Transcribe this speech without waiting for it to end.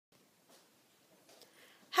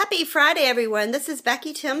Happy Friday, everyone. This is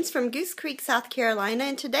Becky Timms from Goose Creek, South Carolina,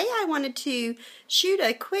 and today I wanted to shoot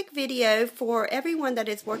a quick video for everyone that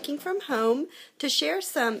is working from home to share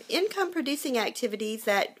some income-producing activities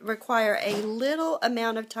that require a little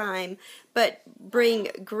amount of time but bring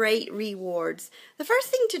great rewards. The first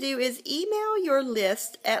thing to do is email your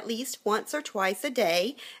list at least once or twice a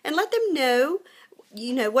day and let them know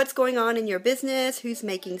what's going on in your business, who's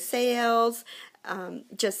making sales,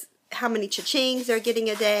 just how many cha-chings they're getting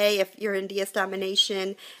a day if you're in DS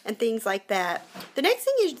Domination, and things like that. The next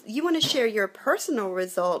thing is you want to share your personal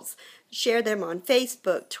results. Share them on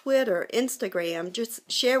Facebook, Twitter, Instagram. Just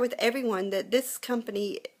share with everyone that this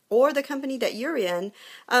company or the company that you're in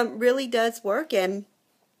really does work, and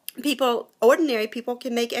ordinary people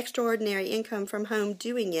can make extraordinary income from home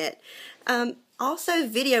doing it. Also,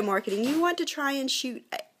 video marketing. You want to try and shoot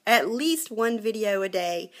at least one video a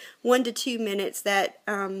day, 1 to 2 minutes, that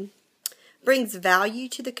brings value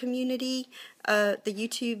to the community, the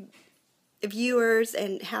YouTube viewers,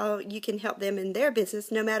 and how you can help them in their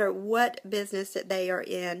business, no matter what business that they are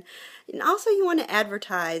in. And also, you want to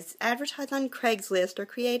advertise on Craigslist, or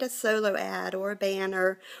create a solo ad or a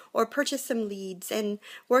banner, or purchase some leads and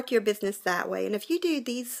work your business that way. And if you do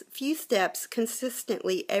these few steps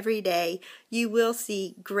consistently every day, you will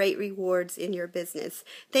see great rewards in your business.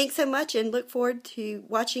 Thanks so much, and look forward to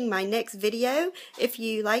watching my next video. If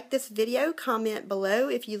you like this video, comment below.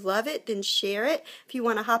 If you love it, then share it. If you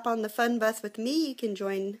want to hop on the fun bus with me, you can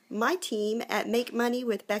join my team at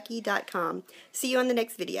MakeMoneyWithBecky.com. See you on the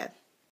next video.